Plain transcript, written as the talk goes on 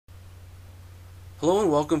Hello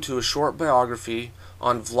and welcome to a short biography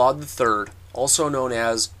on Vlad III, also known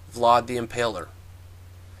as Vlad the Impaler.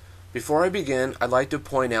 Before I begin, I'd like to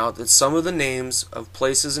point out that some of the names of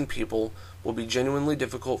places and people will be genuinely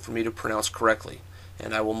difficult for me to pronounce correctly,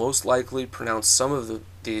 and I will most likely pronounce some of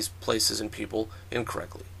these places and people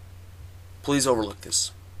incorrectly. Please overlook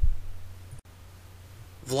this.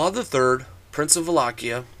 Vlad III, Prince of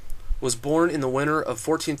Wallachia, was born in the winter of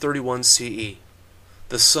 1431 CE.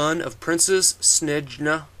 The son of Princess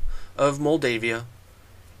Snezhna of Moldavia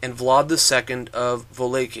and Vlad II of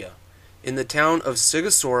Wallachia, in the town of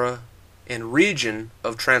Sighisoara and region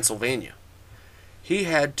of Transylvania. He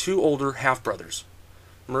had two older half-brothers,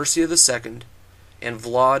 Mircea II and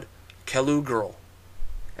Vlad Chelugurul,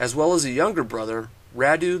 as well as a younger brother,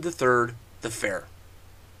 Radu III the Fair.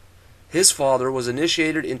 His father was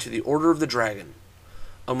initiated into the Order of the Dragon,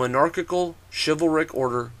 a monarchical chivalric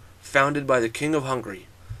order founded by the King of Hungary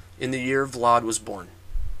in the year Vlad was born.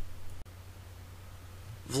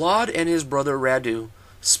 Vlad and his brother Radu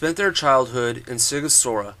spent their childhood in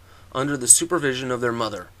Sighisoara under the supervision of their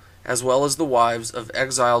mother, as well as the wives of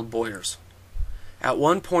exiled boyars. At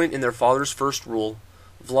one point in their father's first rule,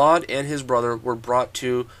 Vlad and his brother were brought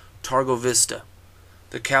to Târgoviște,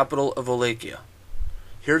 the capital of Wallachia.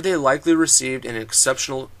 Here they likely received an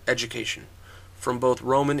exceptional education from both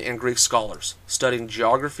Roman and Greek scholars, studying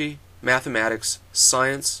geography, mathematics,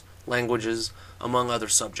 science, languages, among other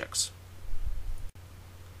subjects.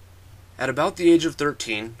 At about the age of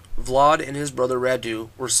 13, Vlad and his brother Radu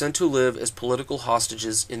were sent to live as political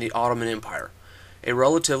hostages in the Ottoman Empire, a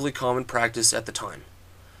relatively common practice at the time.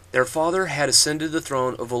 Their father had ascended the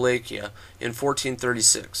throne of Wallachia in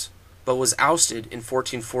 1436, but was ousted in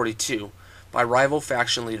 1442 by rival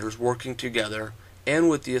faction leaders working together and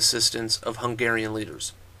with the assistance of Hungarian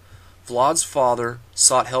leaders. Vlad's father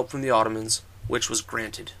sought help from the Ottomans, which was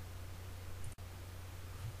granted.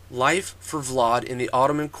 Life for Vlad in the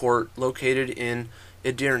Ottoman court located in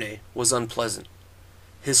Edirne was unpleasant.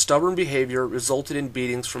 His stubborn behavior resulted in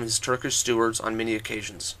beatings from his Turkish stewards on many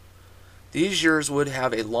occasions. These years would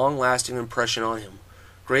have a long-lasting impression on him,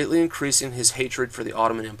 greatly increasing his hatred for the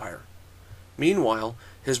Ottoman Empire. Meanwhile,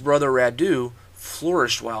 his brother Radu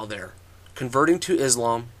flourished while there, converting to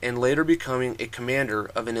Islam and later becoming a commander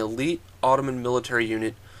of an elite Ottoman military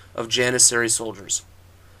unit of Janissary soldiers.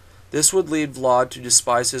 This would lead Vlad to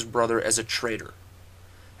despise his brother as a traitor.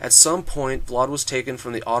 At some point, Vlad was taken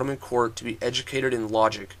from the Ottoman court to be educated in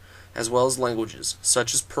logic, as well as languages,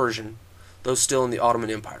 such as Persian, though still in the Ottoman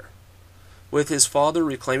Empire. With his father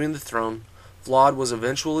reclaiming the throne, Vlad was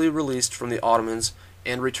eventually released from the Ottomans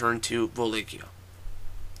and returned to Wallachia.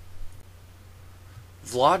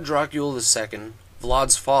 Vlad Dracula II,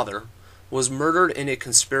 Vlad's father, was murdered in a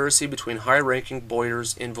conspiracy between high-ranking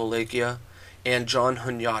boyars in Wallachia and John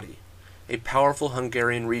Hunyadi, a powerful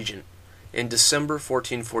Hungarian regent, in December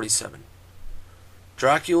 1447.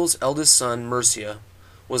 Dracula's eldest son, Mircea,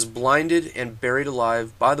 was blinded and buried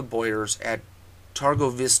alive by the boyars at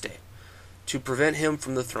Târgoviște to prevent him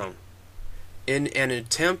from the throne. In an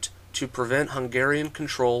attempt to prevent Hungarian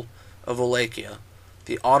control of Wallachia,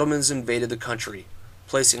 the Ottomans invaded the country,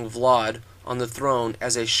 placing Vlad on the throne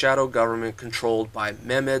as a shadow government controlled by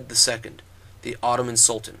Mehmed II, the Ottoman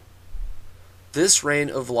Sultan. This reign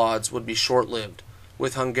of Vlad's would be short-lived,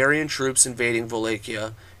 with Hungarian troops invading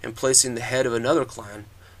Wallachia and placing the head of another clan,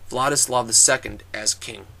 Vladislav II, as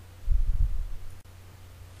king.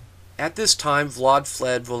 At this time, Vlad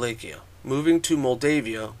fled Wallachia, moving to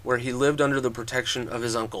Moldavia, where he lived under the protection of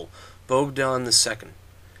his uncle, Bogdan II.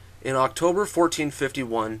 In October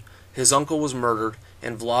 1451, his uncle was murdered,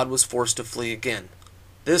 and Vlad was forced to flee again,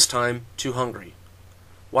 this time to Hungary.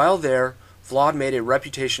 While there, Vlad made a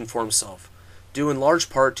reputation for himself, due in large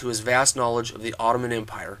part to his vast knowledge of the Ottoman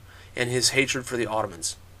Empire and his hatred for the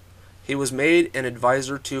Ottomans. He was made an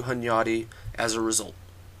advisor to Hunyadi as a result.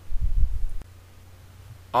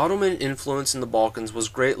 Ottoman influence in the Balkans was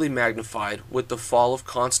greatly magnified with the fall of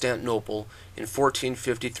Constantinople in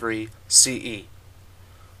 1453 CE.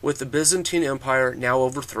 With the Byzantine Empire now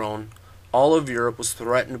overthrown, all of Europe was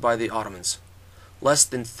threatened by the Ottomans. Less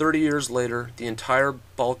than 30 years later, the entire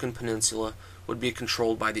Balkan Peninsula would be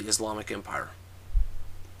controlled by the Islamic Empire.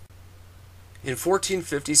 In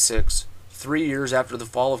 1456, 3 years after the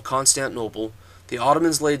fall of Constantinople, the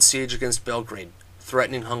Ottomans laid siege against Belgrade,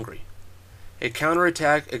 threatening Hungary. A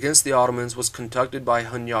counterattack against the Ottomans was conducted by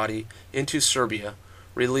Hunyadi into Serbia,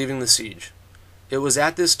 relieving the siege. It was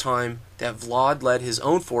at this time that Vlad led his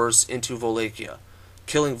own force into Wallachia,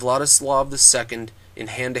 killing Vladislav II in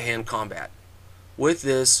hand-to-hand combat. With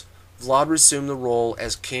this, Vlad resumed the role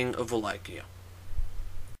as king of Wallachia.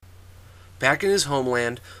 Back in his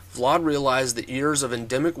homeland, Vlad realized that years of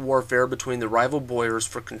endemic warfare between the rival boyars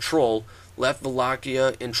for control left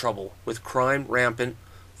Wallachia in trouble, with crime rampant,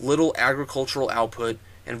 little agricultural output,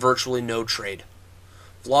 and virtually no trade.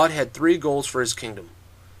 Vlad had three goals for his kingdom: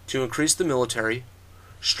 to increase the military,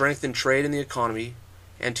 strengthen trade and the economy,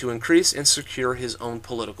 and to increase and secure his own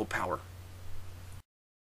political power.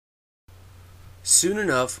 Soon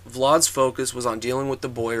enough, Vlad's focus was on dealing with the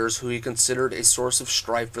boyars who he considered a source of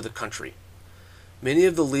strife for the country. Many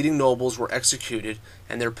of the leading nobles were executed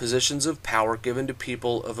and their positions of power given to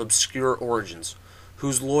people of obscure origins,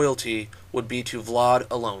 whose loyalty would be to Vlad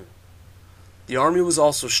alone. The army was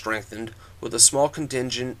also strengthened with a small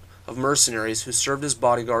contingent of mercenaries who served as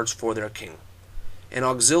bodyguards for their king. An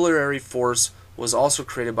auxiliary force was also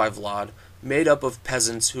created by Vlad, made up of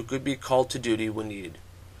peasants who could be called to duty when needed.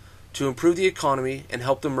 To improve the economy and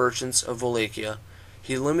help the merchants of Wallachia,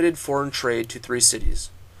 he limited foreign trade to three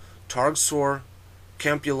cities: Targsor,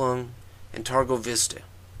 Kempulung, and Targoviste.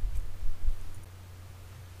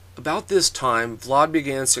 About this time, Vlad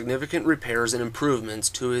began significant repairs and improvements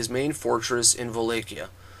to his main fortress in Wallachia,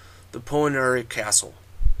 the Poenari Castle.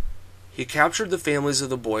 He captured the families of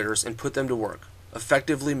the boyars and put them to work,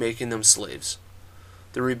 effectively making them slaves.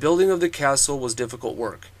 The rebuilding of the castle was difficult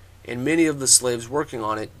work, and many of the slaves working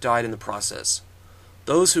on it died in the process.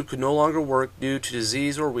 Those who could no longer work due to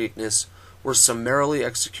disease or weakness were summarily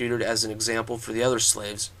executed as an example for the other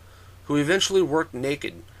slaves, who eventually worked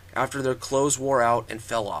naked after their clothes wore out and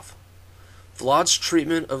fell off. Vlad's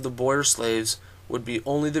treatment of the boyar slaves would be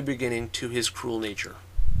only the beginning to his cruel nature.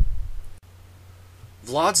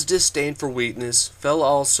 Vlad's disdain for weakness fell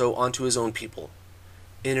also onto his own people.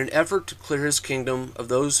 In an effort to clear his kingdom of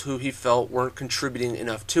those who he felt weren't contributing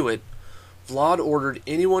enough to it, Vlad ordered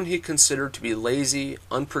anyone he considered to be lazy,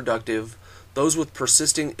 unproductive, those with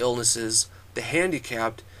persisting illnesses, the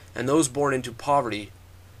handicapped, and those born into poverty,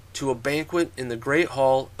 to a banquet in the great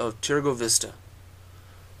hall of Targoviste.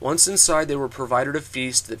 Once inside, they were provided a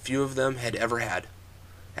feast that few of them had ever had.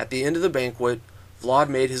 At the end of the banquet, Vlad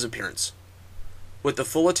made his appearance. With the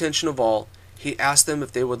full attention of all, he asked them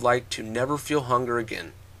if they would like to never feel hunger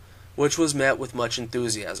again, which was met with much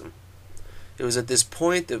enthusiasm. It was at this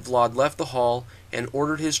point that Vlad left the hall and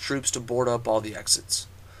ordered his troops to board up all the exits.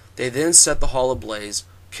 They then set the hall ablaze,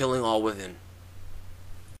 killing all within.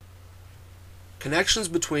 Connections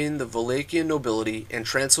between the Wallachian nobility and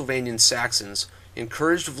Transylvanian Saxons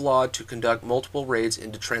encouraged Vlad to conduct multiple raids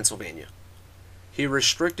into Transylvania. He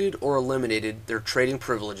restricted or eliminated their trading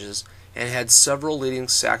privileges and had several leading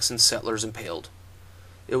Saxon settlers impaled.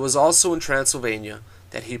 It was also in Transylvania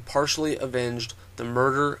that he partially avenged the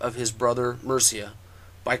murder of his brother Mercia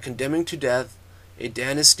by condemning to death a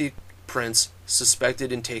dynastic prince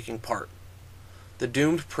suspected in taking part. The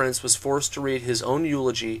doomed prince was forced to read his own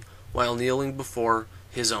eulogy while kneeling before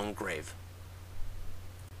his own grave.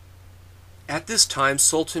 At this time,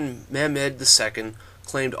 Sultan Mehmed II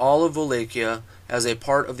claimed all of Wallachia as a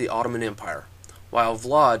part of the Ottoman Empire, while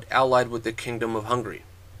Vlad allied with the Kingdom of Hungary.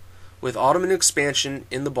 With Ottoman expansion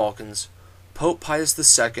in the Balkans, Pope Pius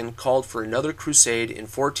II called for another crusade in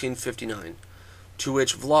 1459, to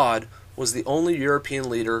which Vlad was the only European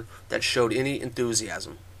leader that showed any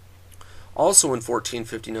enthusiasm. Also in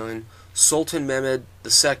 1459, Sultan Mehmed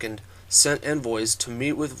II sent envoys to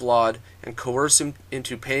meet with Vlad and coerce him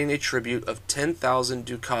into paying a tribute of 10,000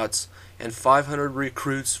 ducats and 500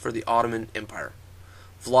 recruits for the Ottoman Empire.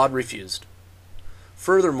 Vlad refused.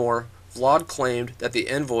 Furthermore, Vlad claimed that the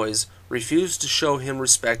envoys refused to show him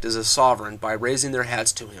respect as a sovereign by raising their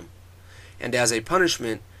hats to him, and as a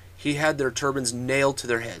punishment, he had their turbans nailed to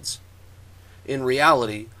their heads. In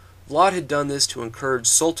reality, Vlad had done this to encourage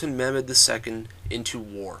Sultan Mehmed II into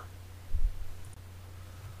war.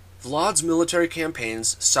 Vlad's military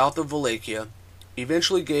campaigns south of Wallachia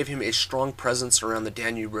eventually gave him a strong presence around the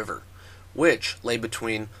Danube River, which lay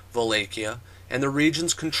between Wallachia and the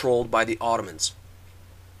regions controlled by the Ottomans.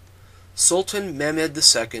 Sultan Mehmed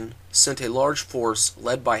II sent a large force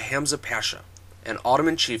led by Hamza Pasha, an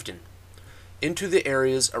Ottoman chieftain, into the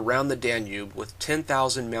areas around the Danube with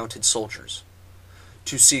 10,000 mounted soldiers,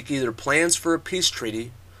 to seek either plans for a peace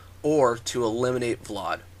treaty or to eliminate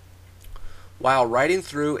Vlad. While riding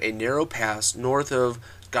through a narrow pass north of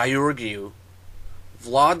Gheorghiu,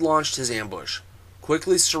 Vlad launched his ambush,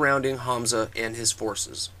 quickly surrounding Hamza and his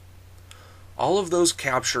forces. All of those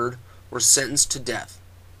captured were sentenced to death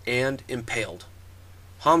and impaled.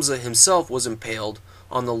 Hamza himself was impaled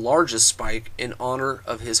on the largest spike in honor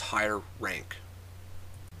of his higher rank.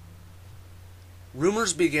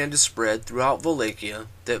 Rumors began to spread throughout Wallachia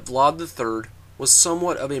that Vlad III was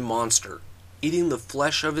somewhat of a monster, eating the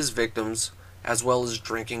flesh of his victims as well as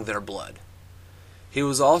drinking their blood. He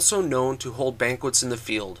was also known to hold banquets in the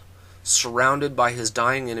field, surrounded by his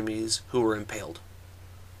dying enemies who were impaled.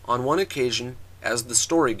 On one occasion, as the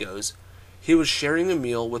story goes, he was sharing a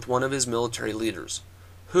meal with one of his military leaders,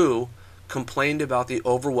 who complained about the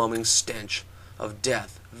overwhelming stench of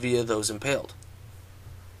death via those impaled.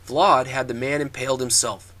 Vlad had the man impaled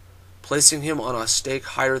himself, placing him on a stake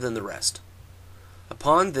higher than the rest.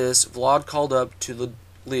 Upon this, Vlad called up to the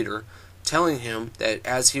leader, telling him that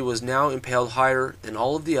as he was now impaled higher than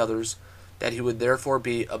all of the others, that he would therefore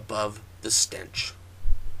be above the stench.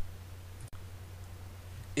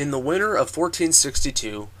 In the winter of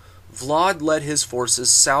 1462, Vlad led his forces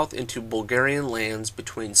south into Bulgarian lands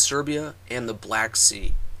between Serbia and the Black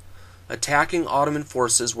Sea, attacking Ottoman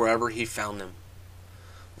forces wherever he found them.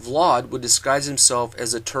 Vlad would disguise himself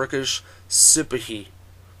as a Turkish Sipahi,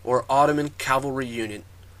 or Ottoman cavalry unit,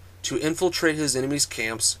 to infiltrate his enemies'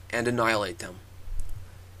 camps and annihilate them.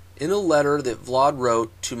 In a letter that Vlad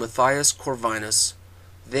wrote to Matthias Corvinus,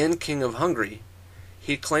 then King of Hungary,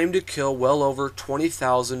 he claimed to kill well over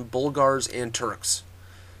 20,000 Bulgars and Turks,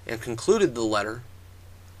 and concluded the letter,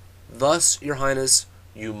 "Thus, Your Highness,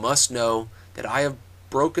 you must know that I have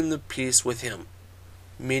broken the peace with him,"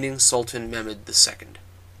 meaning Sultan Mehmed II.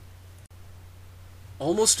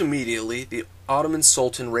 Almost immediately, the Ottoman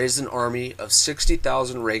Sultan raised an army of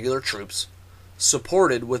 60,000 regular troops,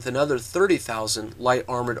 supported with another 30,000 light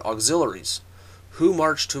armored auxiliaries, who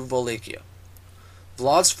marched to Wallachia.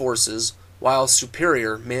 Vlad's forces, while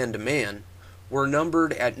superior man to man, were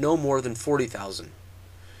numbered at no more than 40,000,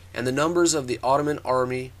 and the numbers of the Ottoman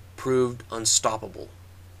army proved unstoppable.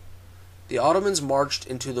 The Ottomans marched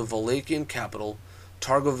into the Wallachian capital,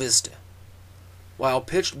 Targoviste. While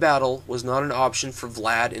pitched battle was not an option for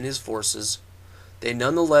Vlad and his forces, they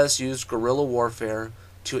nonetheless used guerrilla warfare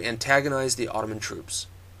to antagonize the Ottoman troops.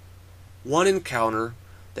 One encounter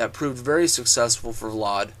that proved very successful for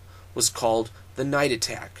Vlad was called the Night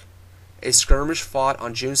Attack, a skirmish fought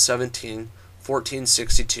on June 17,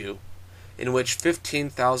 1462, in which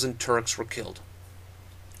 15,000 Turks were killed.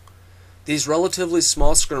 These relatively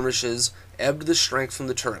small skirmishes ebbed the strength from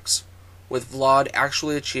the Turks, with Vlad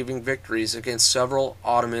actually achieving victories against several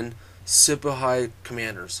Ottoman Sipahi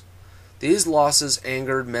commanders. These losses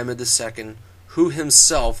angered Mehmed II, who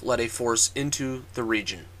himself led a force into the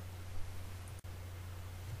region.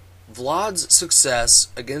 Vlad's success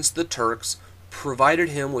against the Turks provided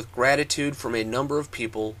him with gratitude from a number of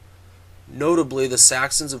people, notably the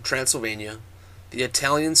Saxons of Transylvania, the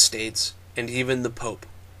Italian states, and even the Pope.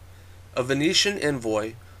 A Venetian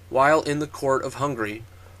envoy, while in the court of Hungary,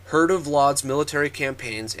 heard of Vlad's military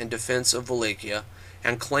campaigns and defense of Wallachia,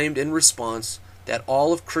 and claimed in response that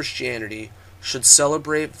all of Christianity should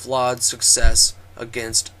celebrate Vlad's success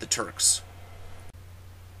against the Turks.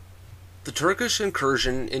 The Turkish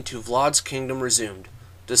incursion into Vlad's kingdom resumed,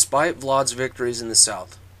 despite Vlad's victories in the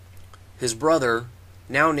south. His brother,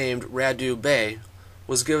 now named Radu Bey,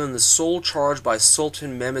 was given the sole charge by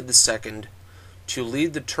Sultan Mehmed II to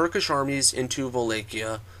lead the Turkish armies into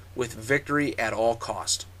Wallachia with victory at all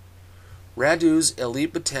cost. Radu's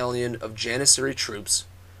elite battalion of Janissary troops,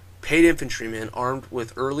 paid infantrymen armed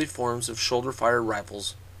with early forms of shoulder-fired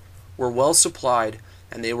rifles, were well supplied,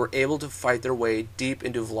 and they were able to fight their way deep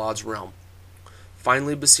into Vlad's realm,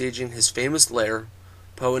 finally besieging his famous lair,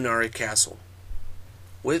 Poenari Castle.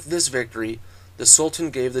 With this victory, the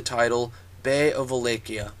Sultan gave the title Bey of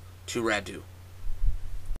Wallachia to Radu.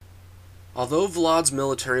 Although Vlad's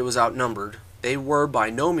military was outnumbered, they were by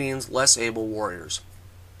no means less able warriors.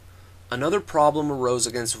 Another problem arose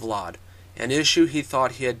against Vlad, an issue he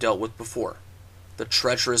thought he had dealt with before: the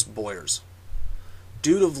treacherous boyars.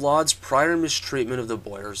 Due to Vlad's prior mistreatment of the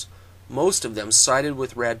boyars, most of them sided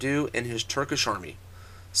with Radu and his Turkish army,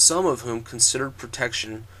 some of whom considered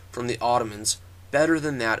protection from the Ottomans better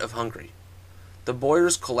than that of Hungary. The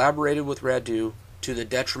boyars collaborated with Radu to the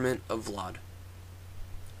detriment of Vlad.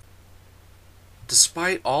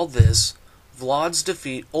 Despite all this, Vlad's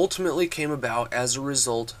defeat ultimately came about as a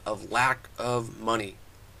result of lack of money.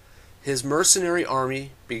 His mercenary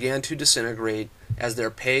army began to disintegrate as their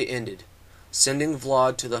pay ended, sending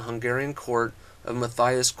Vlad to the Hungarian court of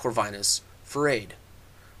Matthias Corvinus for aid.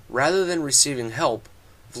 Rather than receiving help,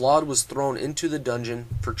 Vlad was thrown into the dungeon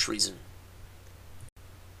for treason.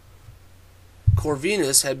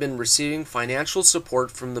 Corvinus had been receiving financial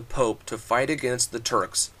support from the Pope to fight against the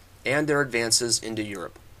Turks and their advances into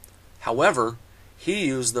Europe. However, he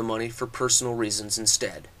used the money for personal reasons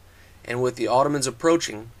instead, and with the Ottomans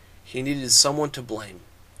approaching, he needed someone to blame,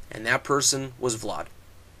 and that person was Vlad.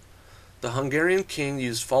 The Hungarian king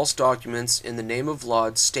used false documents in the name of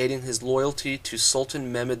Vlad, stating his loyalty to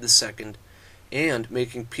Sultan Mehmed II and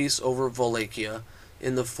making peace over Wallachia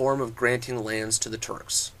in the form of granting lands to the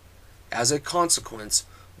Turks. As a consequence,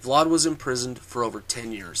 Vlad was imprisoned for over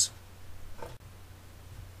 10 years.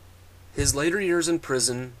 His later years in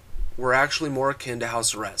prison were actually more akin to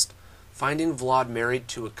house arrest, finding Vlad married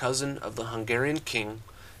to a cousin of the Hungarian king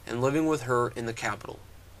and living with her in the capital.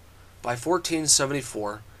 By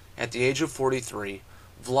 1474, at the age of 43,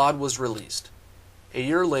 Vlad was released. A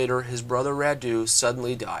year later, his brother Radu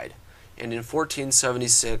suddenly died, and in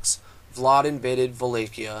 1476, Vlad invaded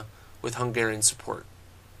Wallachia with Hungarian support.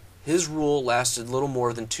 His rule lasted little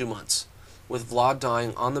more than 2 months, with Vlad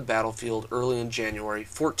dying on the battlefield early in January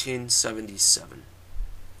 1477.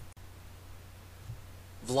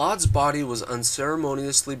 Vlad's body was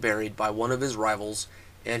unceremoniously buried by one of his rivals,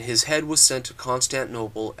 and his head was sent to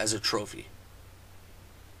Constantinople as a trophy.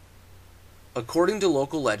 According to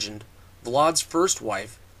local legend, Vlad's first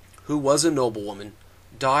wife, who was a noblewoman,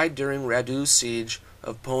 died during Radu's siege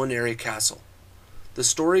of Poenari Castle. The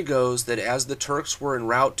story goes that as the Turks were en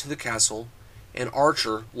route to the castle, an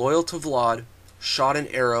archer, loyal to Vlad, shot an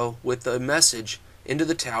arrow with the message into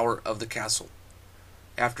the tower of the castle.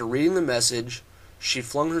 After reading the message, she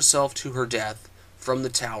flung herself to her death from the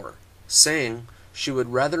tower, saying she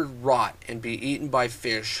would rather rot and be eaten by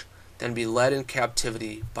fish than be led in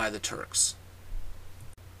captivity by the Turks.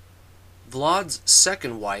 Vlad's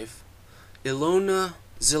second wife, Ilona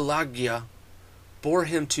Zilagia, bore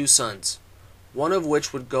him 2 sons, one of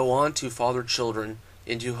which would go on to father children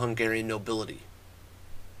into Hungarian nobility.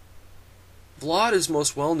 Vlad is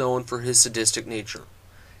most well known for his sadistic nature.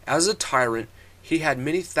 As a tyrant, he had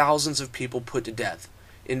many thousands of people put to death,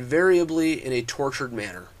 invariably in a tortured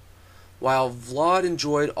manner. While Vlad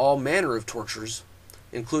enjoyed all manner of tortures,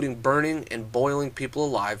 including burning and boiling people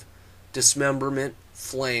alive, dismemberment,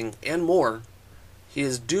 flaying, and more, he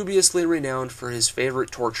is dubiously renowned for his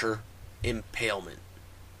favorite torture, impalement.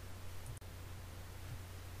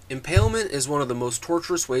 Impalement is one of the most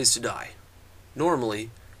torturous ways to die. Normally,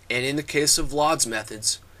 and in the case of Vlad's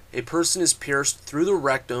methods, a person is pierced through the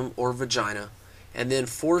rectum or vagina and then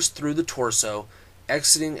forced through the torso,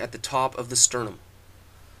 exiting at the top of the sternum.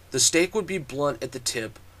 The stake would be blunt at the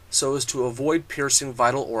tip so as to avoid piercing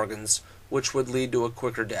vital organs, which would lead to a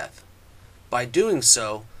quicker death. By doing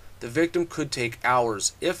so, the victim could take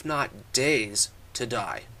hours, if not days, to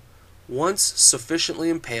die. Once sufficiently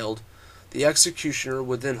impaled, the executioner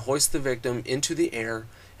would then hoist the victim into the air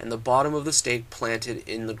and the bottom of the stake planted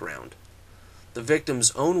in the ground. The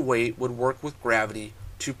victim's own weight would work with gravity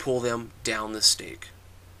to pull them down the stake.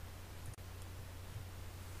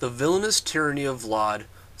 The villainous tyranny of Vlad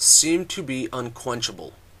seemed to be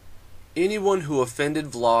unquenchable. Anyone who offended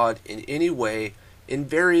Vlad in any way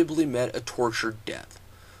invariably met a tortured death.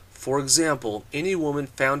 For example, any woman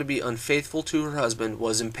found to be unfaithful to her husband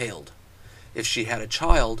was impaled. If she had a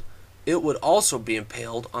child, it would also be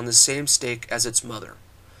impaled on the same stake as its mother,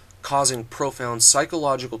 causing profound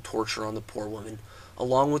psychological torture on the poor woman,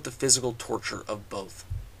 along with the physical torture of both.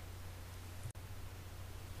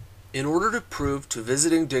 In order to prove to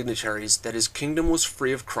visiting dignitaries that his kingdom was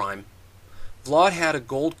free of crime, Vlad had a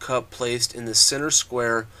gold cup placed in the center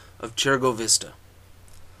square of Chergovista.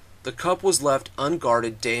 The cup was left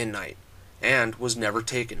unguarded day and night, and was never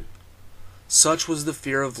taken. Such was the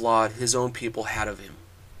fear of Vlad his own people had of him.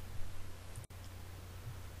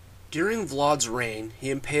 During Vlad's reign,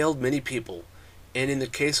 he impaled many people, and in the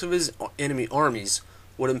case of his enemy armies,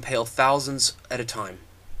 would impale thousands at a time.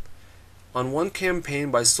 On one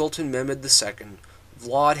campaign by Sultan Mehmed II,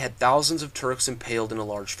 Vlad had thousands of Turks impaled in a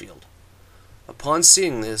large field. Upon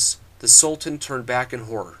seeing this, the Sultan turned back in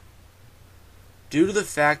horror. Due to the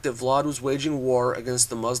fact that Vlad was waging war against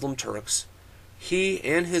the Muslim Turks, he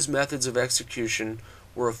and his methods of execution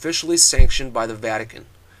were officially sanctioned by the Vatican,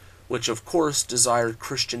 which of course desired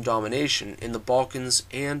Christian domination in the Balkans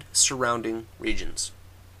and surrounding regions.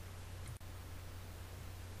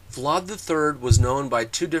 Vlad III was known by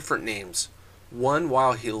 2 different names, one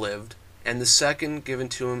while he lived, and the second given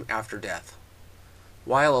to him after death.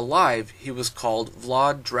 While alive, he was called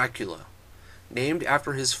Vlad Dracula, named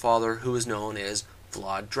after his father who was known as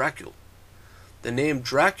Vlad Dracul. The name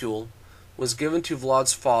Dracul was given to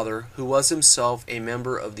Vlad's father, who was himself a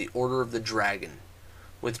member of the Order of the Dragon,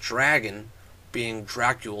 with dragon being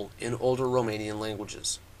Dracul in older Romanian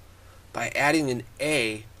languages. By adding an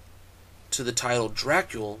A to the title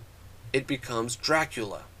Dracul, it becomes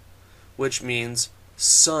Dracula, which means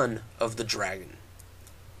son of the dragon.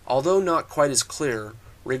 Although not quite as clear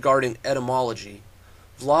regarding etymology,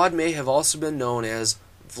 Vlad may have also been known as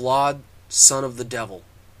Vlad, son of the devil.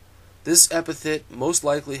 This epithet most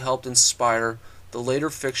likely helped inspire the later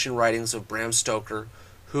fiction writings of Bram Stoker,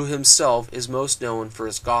 who himself is most known for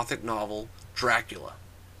his Gothic novel, Dracula.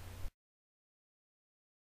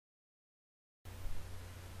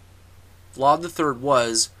 Vlad III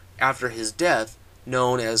was, after his death,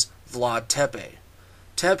 known as Vlad Tepes.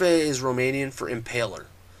 Tepe is Romanian for impaler,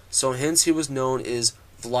 so hence he was known as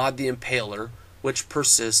Vlad the Impaler, which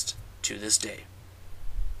persists to this day.